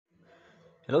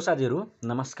Hello साथीहरु,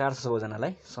 नमस्कार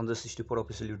सबैजनालाई sanjay64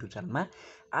 official YouTube च्यानलमा।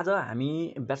 आज हामी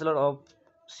ब्याचलर अफ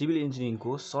सिभिल इन्जिनियरिङ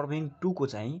को सर्भेइङ 2 को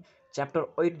चाहिँ च्याप्टर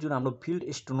 8 जुन हाम्रो फिल्ड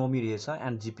एस्ट्रोनोमी रहेछ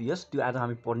एन्ड जीपीएस त्यो आज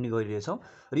हामी पढ्ने गइरहेछौं।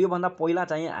 र यो भन्दा पहिला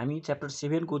चाहिँ हामी च्याप्टर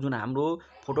 7 को जुन हाम्रो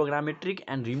फोटोग्रामेट्रिक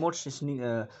एन्ड रिमोट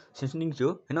सेन्सिङ थियो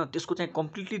हैन, त्यसको चाहिँ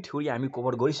कम्प्लिटली थ्योरी हामी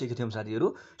कभर गरिसकेका थियौं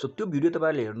साथीहरु। सो त्यो भिडियो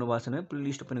तपाईहरुले हेर्नु भएको छैन भने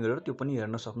प्लेलिस्ट ओपन गरेर त्यो पनि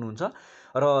हेर्न सक्नुहुन्छ।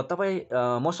 र तपाई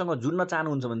मसँग जुड्न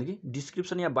चाहनुहुन्छ भनेदेखि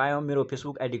डिस्क्रिप्सन या बायोमा मेरो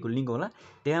फेसबुक आईडी को लिंक होला,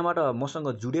 त्यहाँबाट मसँग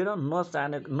जुडेर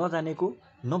नजानेको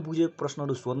नबुझेको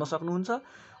प्रश्नहरु सोध्न सक्नुहुन्छ।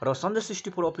 र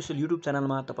sanjay64 official YouTube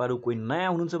च्यानलमा तपाईहरु कोही नयाँ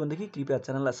हुनुहुन्छ भनेदेखि कृपया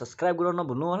च्यानललाई सब्स्क्राइब गर्न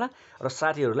नभुल्नु होला र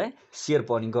साथीहरुलाई शेयर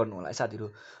पनि गर्नु होला साथीहरु।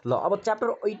 ल अब च्याप्टर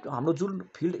 8 हाम्रो जुन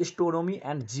फिल्ड एस्ट्रोनोमी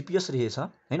एन्ड जीपीएस रहेछ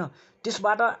हैन,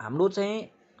 त्यसबाट हाम्रो चाहिँ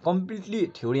कम्प्लिटली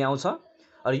थ्योरी आउँछ।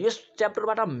 र यस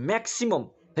च्याप्टरबाट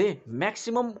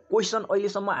म्याक्सिमम क्वेशन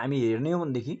अहिलेसम्म हामी हेर्ने हो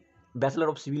भनेदेखि ब्याचलर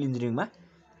अफ सिभिल इन्जिनियरिङमा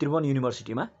त्रिभुवन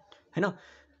युनिभर्सिटीमा हैन,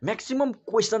 म्याक्सिमम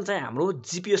क्वेशन चाहिँ हाम्रो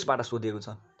जीपीएस बाट सोधेको छ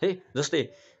है। जस्तै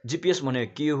जीपीएस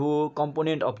भनेको के हो,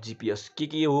 कम्पोनेन्ट अफ जीपीएस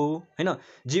के हो हैन,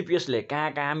 जीपीएस ले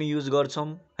कहाँ हामी युज गर्छौं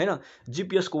हैन,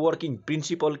 जीपीएस को वर्किङ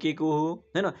प्रिन्सिपल के को हो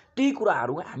हैन, त्यही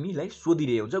कुराहरु हामीलाई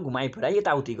सोधिरहेको हुन्छ घुमाइ फिराइ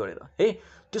यताउति गरेर है।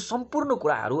 त्यो सम्पूर्ण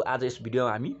कुराहरु आज यस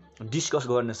भिडियोमा हामी डिस्कस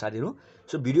गर्ने साथीहरु।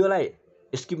 सो भिडियोलाई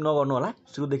स्किप नगर्नु होला,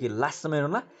 सुरुदेखि लास्टसम्म हेर्नु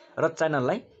होला र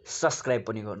च्यानललाई सब्स्क्राइब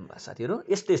पनि गर्नु होला साथीहरु।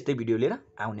 यस्तै भिडियो लिएर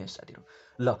आउने साथीहरु।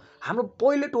 ल हाम्रो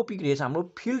पहिलो टपिक रहेछ हाम्रो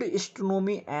field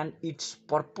astronomy and it's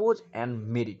purpose and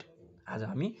merit. आज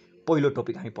हामी पहिलो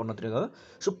टपिक हामी पढ्नतिर गयो।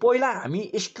 सो पहिला हामी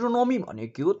एस्ट्रोनोमी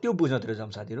भनेको के हो त्यो बुझ्नतिर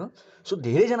जाउँ साथीहरु। सो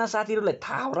धेरै जना साथीहरुलाई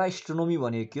थाहा होला एस्ट्रोनोमी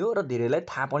भनेको के हो र धेरैलाई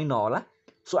थाहा पनि नहोला।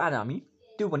 सो आज हामी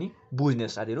त्यो पनि बुझ्ने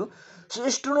साथीहरु। सो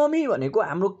एस्ट्रोनोमी भनेको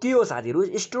हाम्रो के हो साथीहरु?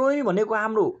 एस्ट्रोनोमी भनेको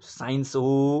हाम्रो साइन्स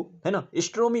हो हैन।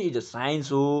 एस्ट्रोनोमी इज अ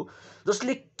साइन्स हो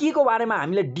जसले के को बारेमा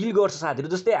हामीले डिल गर्छ साथीहरु।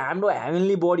 जस्तै हाम्रो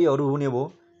हेभेनली बडीहरु हुने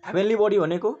भयो, हेभेनली बडी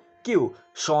भनेको के हो?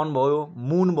 सन भयो,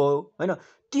 मून भयो हैन,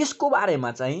 त्यसको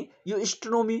बारेमा चाहिँ यो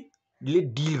एस्ट्रोनोमीले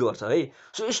डिल गर्छ है।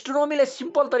 सो एस्ट्रोनोमीलाई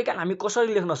सिम्पल तरिकाले हामी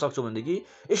कसरी लेख्न सक्छौं भनेदेखि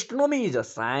astronomy is a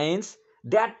science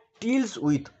that deals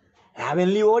with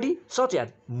heavenly body such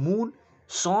as moon,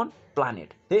 sun,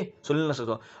 planet है। सो लेख्न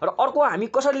सक्छौं। र अर्को हामी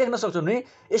कसरी लेख्न सक्छौं भने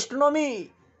एस्ट्रोनोमी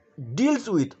डिल्स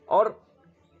विथ और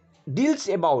deals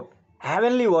about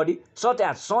heavenly body such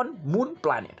as sun, moon,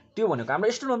 planet. त्यो भनेको हाम्रो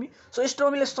एस्ट्रोनोमी। सो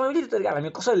एस्ट्रोनोमीले सजिलो तरिकाले हामी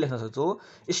कसरी लेख्न सक्छौं?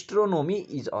 Astronomy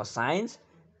is a science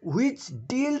which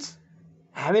deals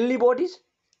heavenly buddies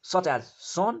such as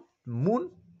sun, moon,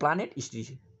 planet,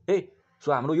 stars है।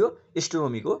 सो हाम्रो यो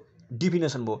एस्ट्रोनोमीको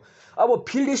डेफिनेसन भयो। अब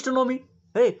फिल्ड एस्ट्रोनोमी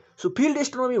है। सो फिल्ड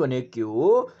एस्ट्रोनोमी भनेको के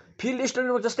हो? फिल्ड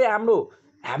एस्ट्रोनोमी जस्तै हाम्रो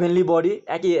हेभेनली बडी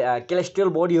केलेस्ट्रियल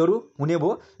बडीहरु हुने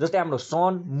भयो, जस्तै हाम्रो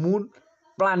सन, मून,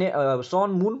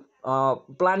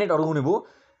 प्लानेटहरु हुने भयो।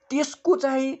 त्यसको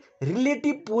चाहिँ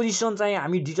रिलेटिभ पोजिसन चाहिँ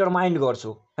हामी डिटरमाइन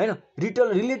गर्छौं हैन।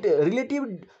 रिलेटिभ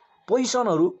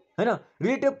पोजिसनहरु हैन,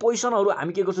 रिलेटिभ पोजिसनहरु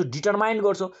हामी के गर्छौं? डिटरमाइन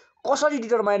गर्छौं। कसरी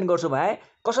डिटरमाइन गर्छौं भाइ?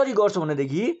 कसरी गर्छौं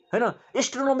भनेदेखि हैन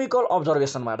एस्ट्रोनोमिकल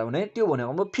अब्जर्भेसनबाट भने त्यो भनेको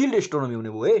हाम्रो फिल्ड एस्ट्रोनोमी हुने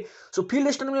भयो है। सो फिल्ड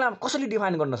एस्ट्रोनोमीलाई हामी कसरी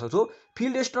डिफाइन गर्न सक्छौं?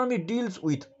 Field astronomy deals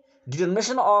with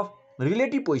डिटरमिनेसन of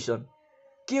relative position.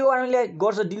 के हो हामीले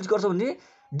गर्छ डिल्स गर्छ भने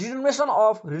डिटरमिनेसन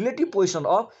of relative position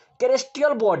of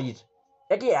केलेस्ट्रियल buddies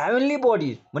heavenly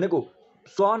buddies भनेको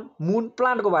सन, मून,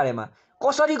 प्लानेटको बारेमा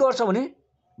कसरी गर्छ भने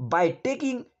बाइ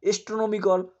टेकिङ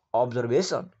एस्ट्रोनोमिकल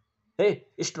अब्जर्भेसन है।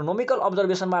 एस्ट्रोनोमिकल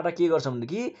अब्जर्भेसनबाट के गर्छ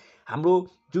भनेदेखि हाम्रो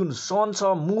जुन सन छ,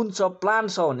 मून छ,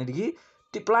 प्लानेट छ भनेदेखि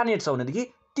त्यो प्लानेट छ भनेदेखि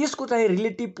त्यसको चाहिँ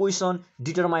रिलेटिभ पोजिसन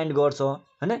डिटरमाइन गर्छ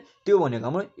हैन। त्यो भनेको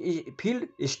हाम्रो फिल्ड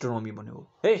एस्ट्रोनोमी भनेको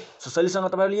है। सो सजिलोसँग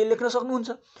तपाईहरुले यो लेख्न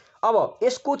सक्नुहुन्छ। अब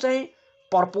यसको चाहिँ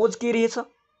पर्पज के रहेछ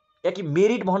या कि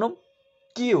मेरिट भनौं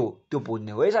के हो त्यो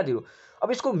बुझ्ने हो है साथीहरु।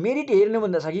 अब यसको मेरिट हेर्ने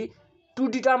भन्दाखेरि to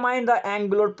determine the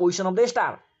angular position of the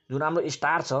star. जुन हाम्रो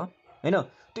स्टार छ हैन,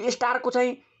 त्यो स्टारको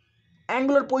चाहिँ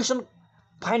एंगुलर पोजिसन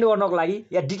फाइन्ड गर्नको लागि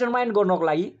या डिटरमाइन गर्नको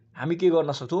लागि हामी के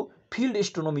गर्न सक्छौं? फिल्ड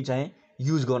एस्ट्रोनोमी चाहिँ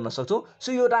युज गर्न सक्छौं।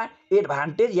 सो यो एउटा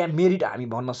एडभान्टेज या मेरिट हामी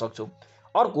भन्न सक्छौं।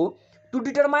 अर्को to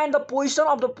determine the position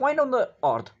of the point of the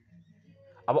earth.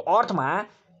 अब अर्थमा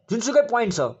जुनसुकै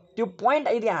पोइन्ट छ त्यो पोइन्ट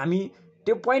यदि हामी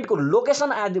त्यो पोइन्टको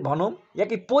लोकेसन आदि भनौं या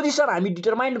कि पोजिसन हामी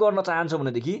डिटरमाइन गर्न चाहन्छौं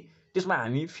भनेदेखि त्यसमा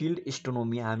हामी फिल्ड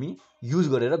एस्ट्रोनोमी हामी युज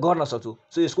गरेर गर्न सक्छौं।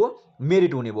 सो यसको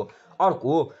मेरिट हुने भयो।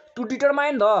 अर्को टु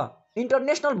डिटरमाइन द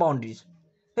इन्टरनेशनल बाउन्ड्रीज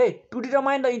है, टु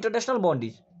डिटरमाइन द इन्टरनेशनल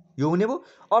बाउन्ड्रीज यो हुने भयो।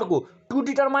 अर्को to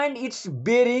determine its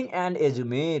bearing and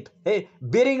एजुमेथ है,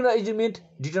 बेरिङ र एजुमेथ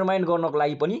डिटरमाइन गर्नको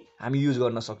लागि पनि हामी युज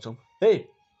गर्न सक्छौं है।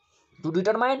 To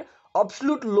determine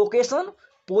absolute location,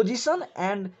 position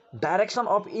and direction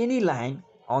of any line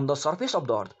on the surface of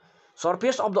the earth.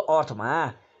 Surface of the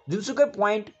अर्थमा जुनसुकै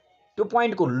पोइन्ट त्यो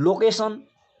पोइन्टको लोकेसन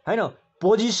हैन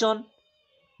पोजिसन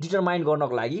डिटरमाइन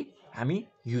गर्नको लागि हामी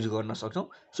युज गर्न सक्छौँ।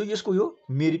 सो यसको यो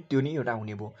मेरिट त्यो नै एउटा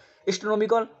हुने भयो।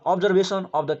 Astronomical observation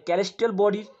of the क्यारेस्टियल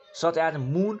body such as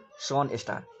moon sun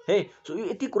star है। सो यो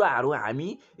यति कुराहरू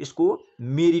हामी यसको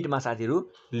मेरिटमा साथीहरू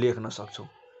लेख्न सक्छौँ।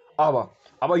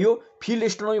 अब यो फिल्ड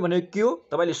एस्ट्रोनोमी भनेको के हो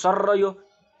तपाईँले सरर यो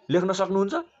लेख्न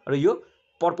सक्नुहुन्छ र यो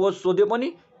पर्पोज सोधे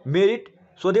पनि मेरिट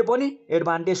सोधे पनि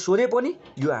एडभान्टेज सोधे पनि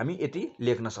यो हामी यति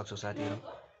लेख्न सक्छौँ साथीहरू।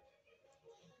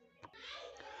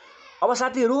 अब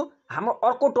साथीहरू हाम्रो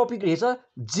अर्को टपिक रहेछ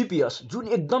जिपिएस, जुन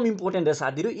एकदम इम्पोर्टेन्ट रहेछ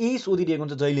साथीहरू, यही सोधिरहेको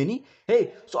हुन्छ जहिले नि है।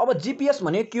 सो अब जिपिएस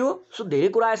भने के हो? सो धेरै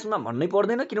कुरा यसमा भन्नै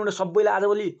पर्दैन किनभने सबैले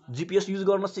आजभोलि जिपिएस युज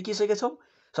गर्न सिकिसकेका छौँ।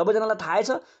 सबैजनालाई थाहै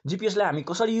छ जिपिएसलाई हामी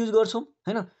कसरी युज गर्छौँ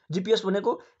हैन। जिपिएस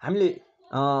भनेको हामीले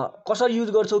कसरी युज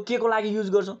गर्छौँ, के को लागि युज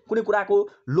गर्छौँ, कुनै कुराको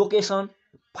लोकेसन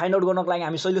फाइन्ड आउट गर्नको लागि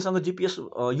हामी सहिलेसँग जिपिएस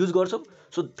युज गर्छौँ।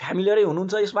 सो फ्यामिलियरै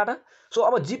हुनुहुन्छ यसबाट। सो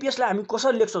अब जिपिएसलाई हामी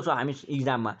कसरी लेख्न सक्छौँ हामी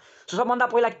इक्जाममा? सो सबभन्दा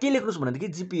पहिला के लेख्नुहोस् भनेदेखि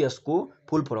जिपिएसको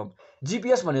फुल फर्म।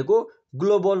 जिपिएस भनेको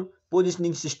ग्लोबल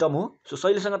पोजिसनिङ सिस्टम हो। सो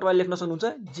सहिलेसँग तपाईँले लेख्न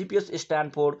सक्नुहुन्छ GPS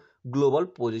stand for global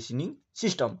positioning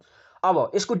system.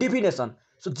 अब यसको डेफिनेसन,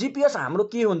 सो जिपिएस हाम्रो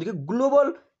के हो भनेदेखि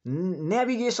ग्लोबल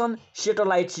नेभिगेसन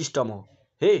सेटेलाइट सिस्टम हो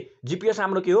है। जिपिएस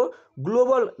हाम्रो के हो?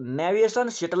 ग्लोबल नेभिगेसन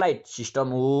सेटेलाइट सिस्टम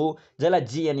हो, जसलाई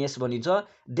जिएनएस भनिन्छ।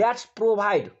 द्याट्स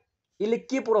प्रोभाइड, यसले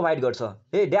के प्रोभाइड गर्छ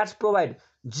है? That's provide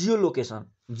Jio location.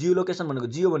 Jio location भनेको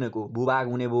जियो भनेको भूभाग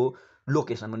हुने भयो,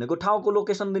 लोकेसन भनेको ठाउँको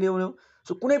लोकेसन दिने भयो।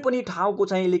 सो कुनै पनि ठाउँको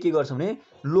चाहिँ यसले के गर्छ भने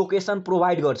लोकेसन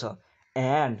प्रोभाइड गर्छ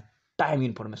एन्ड टाइम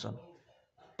इन्फर्मेसन।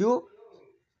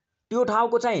 त्यो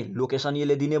ठाउँको चाहिँ लोकेसन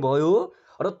यसले दिने भयो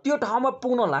र त्यो ठाउँमा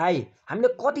पुग्नलाई हामीले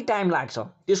कति टाइम लाग्छ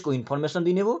त्यसको इन्फर्मेसन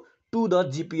दिने भयो to the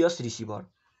GPS receiver,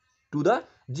 to the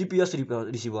GPS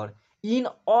receiver in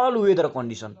all weather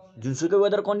condition. जुनसुकै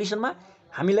वेदर कन्डिसनमा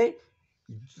हामीलाई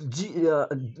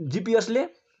जिपिएसले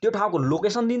त्यो ठाउँको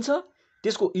लोकेसन दिन्छ,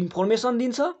 त्यसको इन्फर्मेसन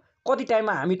दिन्छ, कति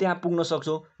टाइममा हामी त्यहाँ पुग्न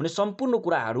सक्छौँ भने सम्पूर्ण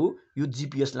कुराहरू यो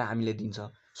जिपिएसले हामीले दिन्छ।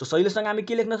 सो सहिलेसँग हामी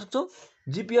के लेख्न सक्छौँ?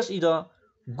 GPS is a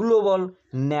global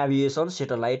navigation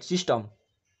satellite system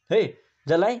है,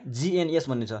 जसलाई जिएनएस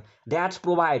भनिन्छ। द्याट्स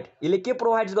प्रोभाइड, यसले के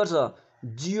प्रोभाइड गर्छ?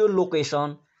 Jio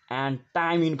location and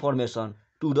time information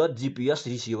to the GPS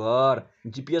receiver.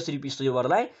 GPS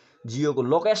रिसिभरलाई जियोको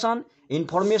लोकेसन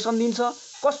इन्फर्मेसन दिन्छ।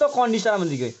 कस्तो कन्डिसन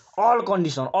भनेदेखि all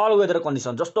condition, all weather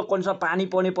condition, जस्तो कन्डिसन पानी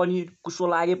पर्ने पनि, कुसो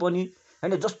लागे पनि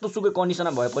हैन, जस्तो सुकै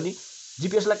कन्डिसनमा भए पनि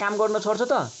जिपिएसलाई काम गर्न छोड्छ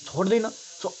त? छोड्दैन।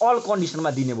 सो अल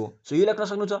कन्डिसनमा दिने भयो। सो यो लेख्न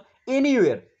सक्नुहुन्छ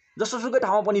एनीवेयर, जस्तो सुकै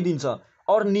ठाउँमा पनि दिन्छ।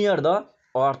 Or near the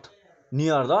earth,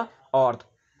 near the earth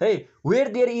है, where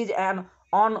there is an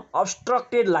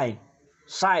अनअब्स्ट्रक्टेड line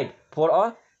side for a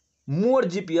more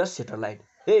GPS satellite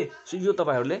है। सो यो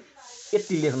तपाईँहरूले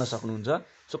यति लेख्न सक्नुहुन्छ।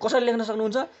 सो कसरी लेख्न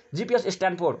सक्नुहुन्छ? GPS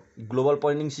stand for global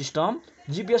positioning system.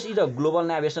 GPS is a global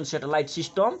navigation satellite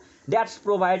system that's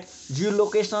provide Jio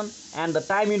location and the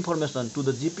time information to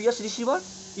the GPS receiver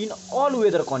in all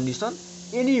weather condition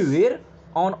anywhere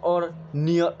on or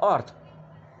near earth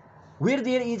where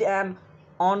there is an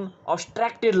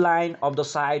अनअब्स्ट्रक्टेड line of the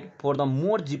side for the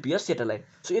more GPS satellite.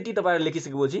 So यति तपाईँहरूले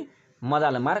लेखिसकेपछि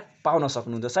मजाले mark पाउन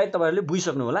सक्नुहुन्छ। सायद तपाईँहरूले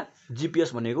बुझिसक्नु होला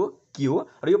GPS भनेको के हो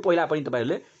र यो पहिला पनि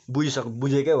तपाईँहरूले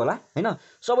बुझेकै होला हैन।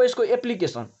 सब यसको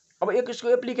एप्लिकेसन, अब यसको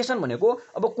एप्लिकेसन भनेको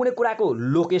अब कुनै कुराको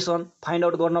लोकेसन फाइन्ड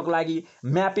आउट गर्नको लागि,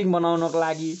 म्यापिङ बनाउनको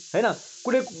लागि हैन,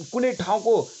 कुनै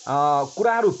ठाउँको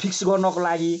कुराहरू फिक्स गर्नको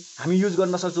लागि हामी युज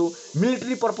गर्न सक्छौँ।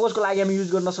 मिलिट्री पर्पजको लागि हामी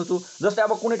युज गर्न सक्छौँ। जस्तै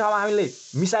अब कुनै ठाउँमा हामीले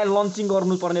मिसाइल लन्चिङ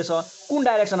गर्नुपर्ने छ, कुन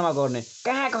डाइरेक्सनमा गर्ने,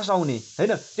 कहाँ खसाउने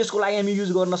हैन, त्यसको लागि हामी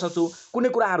युज गर्न सक्छौँ। कुनै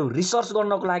कुराहरू रिसर्च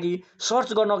गर्नको लागि,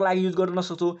 सर्च गर्नको लागि युज गर्न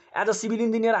सक्छौँ। एज अ सिभिल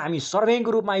इन्जिनियर हामी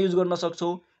सर्भेइङको रूपमा युज गर्न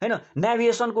सक्छौँ हैन,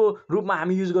 नेभिगेसनको रूपमा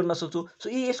हामी युज गर्न सक्छौँ। सो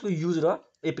यसको युज र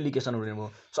एप्लिकेसन हुने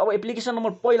भयो। सो अब एप्लिकेसन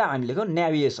नम्बर पहिला हामी लेख्यौँ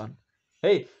नेभिगेसन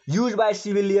है, use by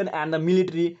civilian and the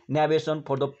military navigation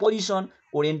for the position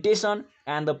orientation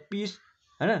and the piece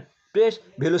हैन, प्रेस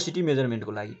भेलोसिटी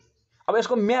मेजरमेन्टको लागि। अब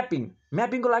यसको म्यापिङ,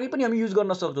 म्यापिङको लागि पनि हामी युज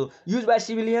गर्न सक्छौँ। Use by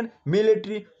civilian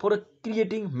military for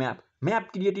creating map, map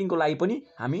क्रिएटिङको लागि पनि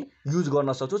हामी युज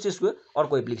गर्न सक्छौँ। त्यसको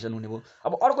अर्को एप्लिकेसन हुने भयो।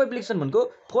 अब अर्को एप्लिकेसन भनेको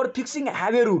फर फिक्सिङ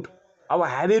हाइवे रुट। अब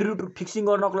हाइवे रुट फिक्सिङ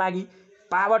गर्नको लागि,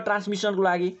 पावर ट्रान्समिसनको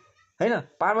लागि हैन,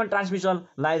 पावर ट्रान्समिसन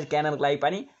लाइन क्यानलको लागि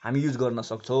पनि हामी युज गर्न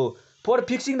सक्छौँ। For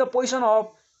fixing the position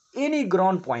of any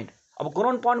ground point, अब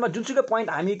ग्राउन्ड पोइन्टमा जुनसुकै पोइन्ट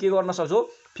हामी के गर्न सक्छौँ,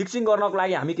 फिक्सिङ गर्नको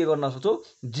लागि हामी के गर्न सक्छौँ,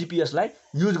 जिपिएसलाई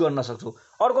युज गर्न सक्छौँ।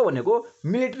 अर्को भनेको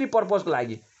मिलिट्री पर्पजको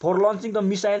लागि for launching the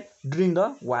missile during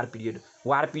the war period.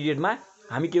 वार पिरियडमा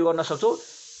हामी के गर्न सक्छौँ,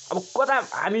 अब कता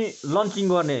हामी लन्चिङ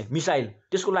गर्ने मिसाइल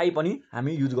त्यसको लागि पनि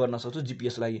हामी युज गर्न सक्छौँ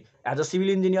जिपिएस लागि। एज अ सिभिल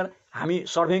इन्जिनियर हामी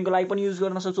सर्भेइङको लागि पनि युज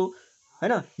गर्न सक्छौँ।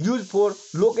 हैन use for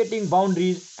locating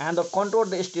बाउन्ड्रिज and the control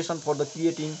the station for the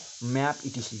creating map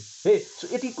इटिसी है। सो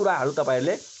यति कुराहरू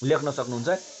तपाईँहरूले लेख्न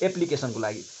सक्नुहुन्छ एप्लिकेसनको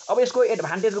लागि। अब यसको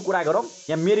एडभान्टेजको कुरा गरौँ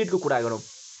या मेरिटको कुरा गरौँ।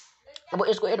 अब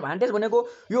यसको एडभान्टेज भनेको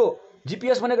यो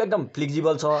जिपिएस भनेको एकदम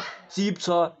फ्लेक्सिबल छ, चिप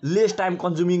छ, लेस टाइम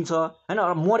कन्ज्युमिङ छ हैन,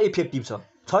 र मोर इफेक्टिभ छ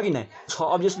कि नै छ,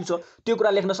 अभियसली छ, त्यो कुरा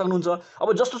लेख्न सक्नुहुन्छ। अब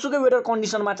जस्तोसुकै वेदर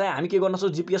कन्डिसनमा चाहिँ हामी के गर्न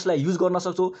सक्छौँ, जिपिएसलाई युज गर्न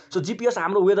सक्छौँ। सो जिपिएस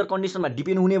हाम्रो वेदर कन्डिसनमा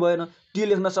डिपेन्ड हुने भएन, त्यो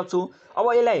लेख्न सक्छौँ। अब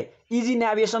यसलाई इजी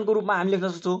नेभिगेसनको रूपमा हामी लेख्न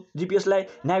सक्छौँ, जिपिएसलाई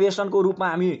नेभिगेसनको रूपमा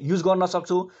हामी युज गर्न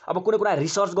सक्छौँ। अब कुनै कुरा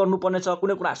रिसर्च गर्नुपर्ने छ,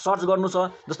 कुनै कुरा सर्च गर्नु छ,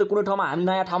 जस्तै कुनै ठाउँमा हामी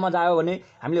नयाँ ठाउँमा जायो भने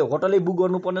हामीले होटलै बुक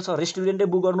गर्नुपर्ने छ, रेस्टुरेन्टै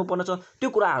बुक गर्नुपर्ने छ, त्यो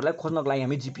कुराहरूलाई खोज्नको लागि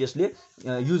हामी जिपिएसले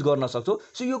युज गर्न सक्छौँ।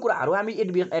 सो यो कुराहरू हामी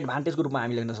एडभान्टेजको रूपमा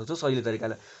हामी लेख्न सक्छौँ सजिलो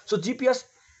तरिकाले। So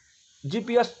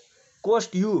GPS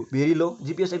cost you very low,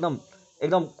 GPS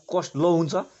एकदम कोस्ट लो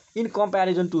हुन्छ in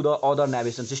comparison to the other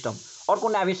navigation system. अर्को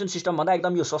नेभिगेसन सिस्टम भन्दा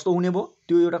एकदम यो सस्तो हुने भयो,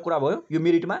 त्यो एउटा कुरा भयो यो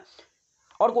मेरिटमा।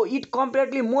 अर्को इट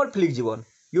कम्पेरेटली मोर फ्लेक्सिबल,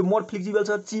 यो मोर फ्लेक्सिबल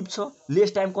छ, चिप छ,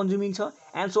 लेस टाइम कन्ज्युमिङ छ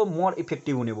एन्ड सो मोर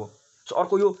इफेक्टिभ हुने भयो। सो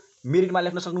अर्को यो मेरिटमा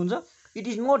लेख्न सक्नुहुन्छ। It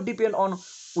is not depend on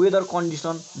weather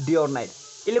condition day or night,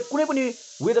 यसले कुनै पनि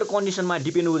वेदर कन्डिसनमा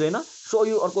डिपेन्ड हुँदैन। सो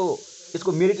यो अर्को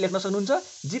यसको मेरिट लेख्न सक्नुहुन्छ।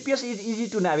 GPS is easy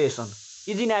to navigation,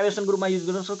 easy नेभिगेसनको रूपमा युज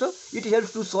गर्न सक्छौँ। It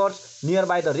helps to search near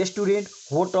by the restaurant,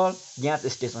 hotel, gas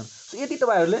station. So यति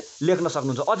तपाईँहरूले लेख्न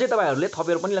सक्नुहुन्छ। अझै तपाईँहरूले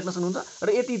थपेर पनि लेख्न सक्नुहुन्छ र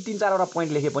यति 3-4वटा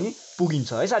पोइन्ट लेखे पनि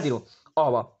पुगिन्छ है साथीहरू।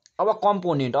 अब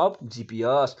कम्पोनेन्ट अफ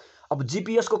जिपिएस। अब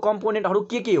जिपिएसको कम्पोनेन्टहरू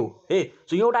के हो है।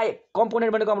 सो एउटा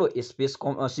कम्पोनेन्ट भनेको हाम्रो स्पेस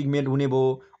सिगमेन्ट हुने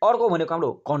भयो, अर्को भनेको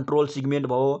हाम्रो कन्ट्रोल सिगमेन्ट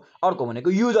भयो, अर्को भनेको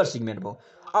युजर सिगमेन्ट भयो।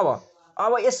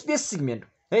 अब स्पेस सिगमेन्ट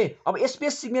है। अब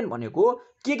स्पेस सिगमेन्ट भनेको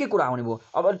के कुरा हुने भयो,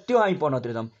 अब त्यो हामी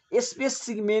पढ्नतिर जाउँ। स्पेस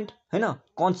सिगमेन्ट हैन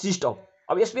कन्सिस्ट अफ,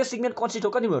 अब स्पेस सिगमेन्ट कन्सिस्ट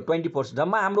अफ कति भयो 24,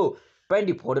 जम्मा हाम्रो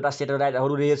 24वटा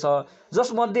सेटेलाइटहरू रहेछ,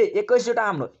 जसमध्ये 21वटा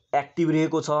हाम्रो एक्टिभ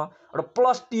रहेको छ र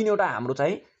प्लस 3वटा हाम्रो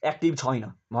चाहिँ एक्टिभ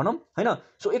छैन भनौँ हैन।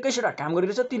 सो 21वटा काम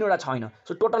गरिरहेछ, 3वटा छैन।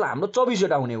 सो टोटल हाम्रो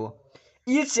 24वटा हुने हो।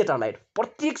 इच सेटेलाइट,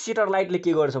 प्रत्येक सेटेलाइटले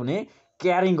के गर्छ भने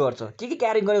क्यारिङ गर्छ। के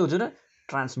क्यारिङ गरेको हुन्छ न,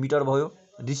 ट्रान्समिटर भयो,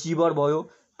 रिसिभर भयो,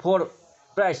 फोर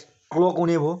प्राइस क्लक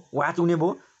हुने भयो, वाच हुने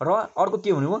भयो, र अर्को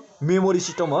के हुने भयो, मेमोरी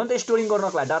सिस्टम भयो नि त, स्टोरिङ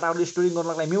गर्नको लागि, डाटाहरू स्टोरिङ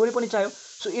गर्नको लागि मेमोरी पनि चाहियो।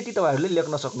 सो यति तपाईँहरूले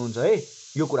लेख्न सक्नुहुन्छ है,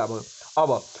 यो कुरा भयो। अब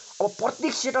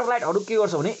प्रत्येक सेटेलाइटहरू के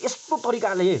गर्छ भने यस्तो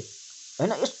तरिकाले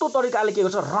हैन, यस्तो तरिकाले के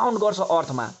गर्छ, राउन्ड गर्छ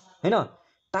अर्थमा हैन,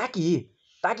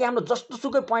 ताकि हाम्रो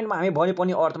जस्तोसुकै पोइन्टमा हामी भने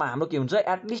पनि अर्थमा हाम्रो के हुन्छ,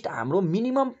 एटलिस्ट हाम्रो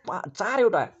मिनिमम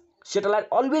 4वटा सेटेलाइट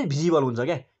अलवेज भिजिबल हुन्छ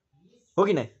क्या, हो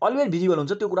कि नै, अलवेज भिजिबल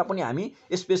हुन्छ। त्यो कुरा पनि हामी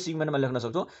स्पेस सिगमेन्टमा लेख्न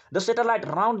सक्छौँ। The satellite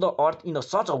round the earth in the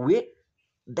such a way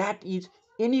that is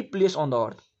any place on the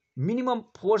earth, minimum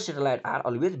 4 satellite are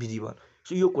always visible.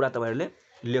 So यो कुरा तपाईँहरूले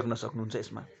लेख्न सक्नुहुन्छ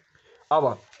यसमा। अब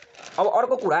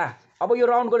अर्को कुरा, अब यो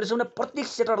राउन्ड गर्दैछ भने प्रत्येक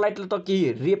सेटेलाइटले त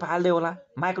केही रे फाल्दै होला,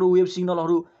 माइक्रोवेभ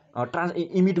सिग्नलहरू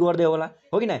इमिट गर्दै होला,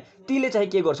 हो कि नै। त्यसले चाहिँ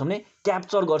के गर्छ भने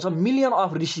क्याप्चर गर्छ मिलियन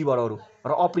अफ रिसिभरहरू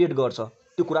र अपरेट गर्छ।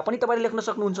 त्यो कुरा पनि तपाईँले लेख्न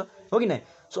सक्नुहुन्छ, हो कि नै।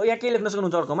 सो यहाँ के लेख्न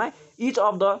सक्नुहुन्छ अर्कोमा,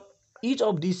 each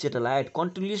of this satellite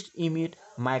continuously emit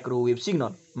microwave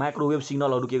signal. Microwave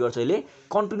सिग्नलहरू के गर्छ, यसले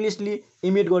कन्टिन्युसली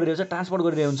इमिट गरिरहेछ, ट्रान्सफर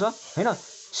गरिरहेको हुन्छ हैन,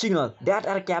 signal that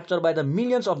are capture by the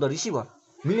millions of the receiver.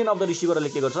 Million of the रिसिभरले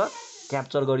के गर्छ,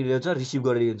 क्याप्चर गरिरहेछ, रिसिभ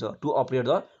गरिरहेछ to अपरेट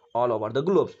the all over the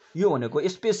globes. यो भनेको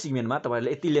स्पेस सिगमेन्टमा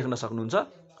तपाईँहरूले यति लेख्न सक्नुहुन्छ,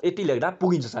 यति लेख्दा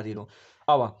पुगिन्छ साथीहरू।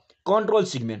 अब control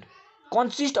सिगमेन्ट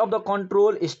consist of the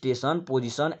control station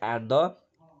position at the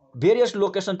various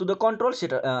location to the control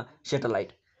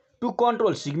satellite to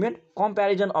control सिगमेन्ट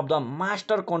comparison of the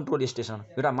master control station.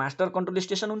 एउटा मास्टर कन्ट्रोल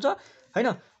स्टेसन हुन्छ हैन।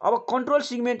 अब control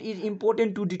सिगमेन्ट is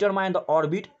important to determine the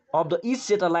orbit of the each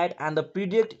satellite and the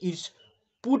predict is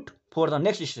put for the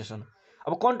next station.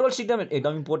 अब control सिगमेन्ट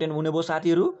एकदम important हुने भयो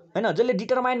साथीहरू हैन, जसले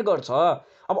डिटरमाइन गर्छ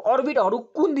अब अर्बिटहरू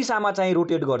कुन दिशामा चाहिँ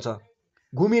रोटेट गर्छ,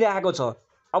 घुमिरहेको छ।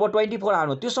 अब 24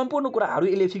 आवर्समा त्यो सम्पूर्ण कुराहरू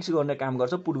यसले फिक्स गर्ने काम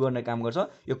गर्छ, पुट गर्ने काम गर्छ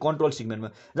यो कन्ट्रोल सिगमेन्टमा।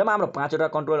 जब हाम्रो 5वटा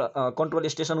कन्ट्रोल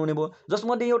स्टेसन हुने भयो,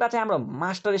 जसमध्ये एउटा चाहिँ हाम्रो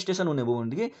मास्टर स्टेसन हुने भयो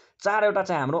भनेदेखि 4वटा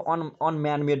चाहिँ हाम्रो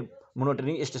अनम्यानमेड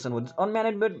मोनिटरिङ स्टेसन हुन्छ।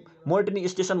 अनम्यानेड मोनिटरिङ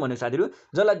स्टेसन भनेको साथीहरू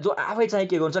जो आफै चाहिँ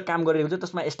के गर्छ, काम गरिरहेको हुन्छ,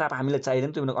 त्यसमा स्टाफ हामीलाई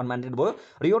चाहिँदैन, त्यो भनेको अनम्यानेड भयो।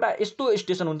 र एउटा यस्तो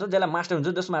स्टेसन हुन्छ जसलाई मास्टर हुन्छ,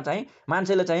 जसमा चाहिँ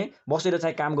मान्छेले चाहिँ बसेर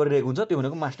चाहिँ काम गरिरहेको हुन्छ, त्यो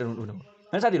भनेको मास्टर हुने भयो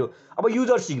हैन साथीहरू। अब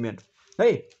युजर सिगमेन्ट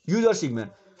है, युजर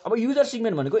सिगमेन्ट। अब युजर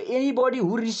सिगमेन्ट भनेको anybody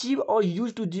who receive or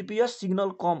use to GPS signal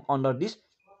com under this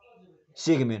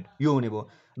segment, यो हुने भयो।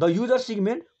 The user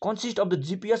सिगमेन्ट consist of the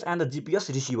GPS and the GPS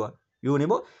receiver, यो हुने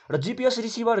भयो। र GPS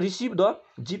receiver receive the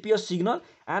GPS signal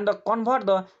and the convert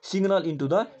the signal into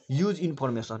the use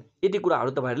information. यति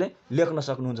कुराहरू तपाईँहरूले लेख्न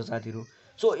सक्नुहुन्छ साथीहरू।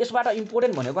 सो यसबाट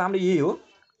इम्पोर्टेन्ट भनेको हाम्रो यही हो,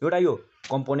 एउटा यो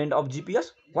component of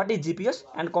GPS, what is GPS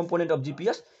and component of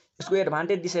GPS, यसको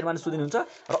एडभान्टेज डिसएडभान्टेज सोधिनु हुन्छ।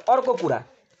 र अर्को कुरा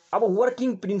अब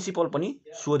वर्किङ प्रिन्सिपल पनि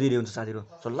सोधिदिनु हुन्छ साथीहरू।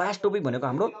 सो लास्ट टपिक भनेको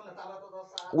हाम्रो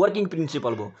वर्किङ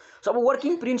प्रिन्सिपल भयो। सो अब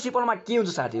वर्किङ प्रिन्सिपलमा के हुन्छ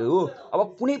साथीहरू,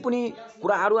 अब कुनै पनि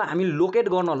कुराहरू हामी लोकेट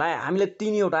गर्नलाई हामीले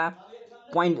 3वटा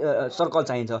पोइन्ट सर्कल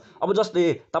चाहिन्छ। अब जस्तै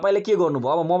तपाईँले के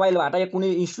गर्नुभयो, अब मोबाइलबाट या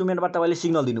कुनै इन्स्ट्रुमेन्टबाट तपाईँले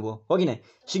सिग्नल दिनुभयो, हो कि नै,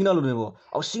 सिग्नल हुनुभयो।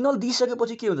 अब सिग्नल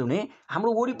दिइसकेपछि के हुन्छ भने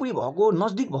हाम्रो वरिपरि भएको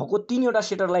नजिक भएको 3वटा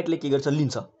सेटेलाइटले के गर्छ,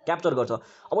 लिन्छ, क्याप्चर गर्छ।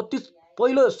 अब त्यो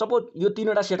पहिलो सपोज यो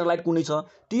 3वटा सेटेलाइट कुनै छ,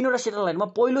 3वटा सेटेलाइटमा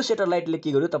पहिलो सेटेलाइटले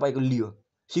के गर्यो, तपाईँको लियो,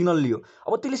 सिग्नल लियो।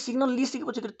 अब त्यसले सिग्नल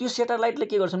लिइसकेपछि त्यो सेटेलाइटले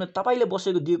के गर्छ भने तपाईँले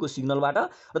बसेको दिएको सिग्नलबाट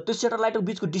र त्यो सेटेलाइटको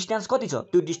बिचको डिस्टेन्स कति छ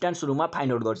त्यो डिस्टेन्स सुरुमा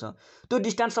फाइन्ड आउट गर्छ। त्यो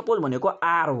डिस्टेन्स सपोज भनेको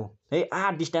आर हो है,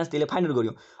 आर डिस्टेन्स त्यसले फाइन्ड आउट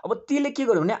गर्यो। अब त्यसले के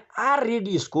गर्यो भने आर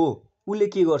रेडियसको उसले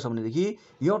के गर्छ भनेदेखि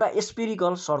एउटा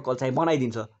स्पेरिकल सर्कल चाहिँ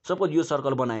बनाइदिन्छ। सपोज यो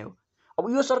सर्कल बनायो,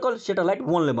 अब यो सर्कल सेटेलाइट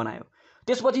 1ले बनायो।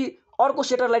 त्यसपछि अर्को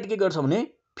सेटेलाइट के गर्छ भने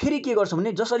फेरि के गर्छ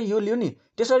भने जसरी यो लियो नि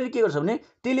त्यसरी के गर्छ भने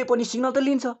त्यसले पनि सिग्नल त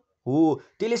लिन्छ हो,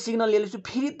 त्यसले सिग्नल लिएपछि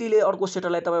फेरि त्यसले अर्को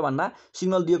सेटेलाइट तपाईँभन्दा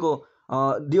सिग्नल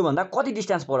दियो भन्दा कति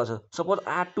डिस्टेन्स पर छ, सपोज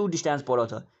R2 डिस्टेन्स पर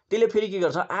छ, त्यसले फेरि के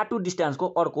गर्छ R2 डिस्टेन्सको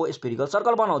अर्को स्पेरिकल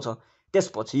सर्कल बनाउँछ।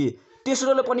 त्यसपछि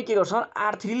तेस्रोले पनि के गर्छ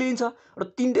R3 लिन्छ र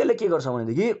तिनटेले के गर्छ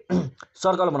भनेदेखि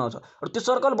सर्कल बनाउँछ। र त्यो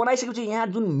सर्कल बनाइसकेपछि यहाँ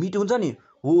जुन मिट हुन्छ नि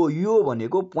हो, यो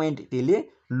भनेको पोइन्ट त्यसले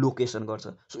लोकेसन गर्छ।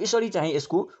 सो यसरी चाहिँ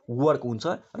यसको वर्क हुन्छ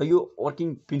र यो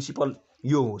वर्किङ प्रिन्सिपल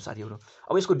यो हो साथीहरू।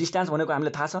 अब यसको डिस्टेन्स भनेको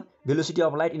हामीले थाहा छ, velocity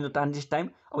of light in the transit time.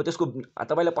 अब त्यसको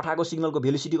तपाईँले पठाएको सिग्नलको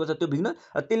भेलोसिटी कति छ त्यो भिन्न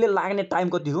र त्यसले लाग्ने टाइम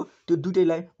कति हो त्यो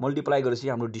दुइटैलाई मल्टिप्लाई गरेपछि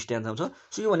हाम्रो डिस्टेन्स आउँछ।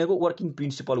 सो यो भनेको वर्किङ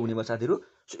प्रिन्सिपल हुने भयो साथीहरू।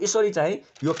 सो यसरी चाहिँ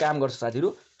यो काम गर्छ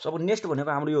साथीहरू। सो अब नेक्स्ट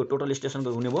भनेको हाम्रो यो टोटल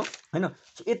स्टेसनको हुने भयो हैन।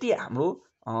 सो यति हाम्रो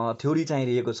थ्योरी चाहिँ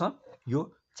रहेको छ यो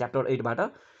च्याप्टर 8बाट।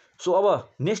 सो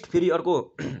अब नेक्स्ट फेरि अर्को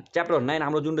च्याप्टर 9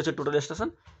 हाम्रो जुन रहेछ टोटल स्टेसन,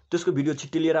 त्यसको भिडियो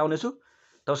छिट्टै लिएर आउनेछु।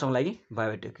 तबसम्मको लागि बाई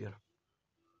बाई, टेक केयर।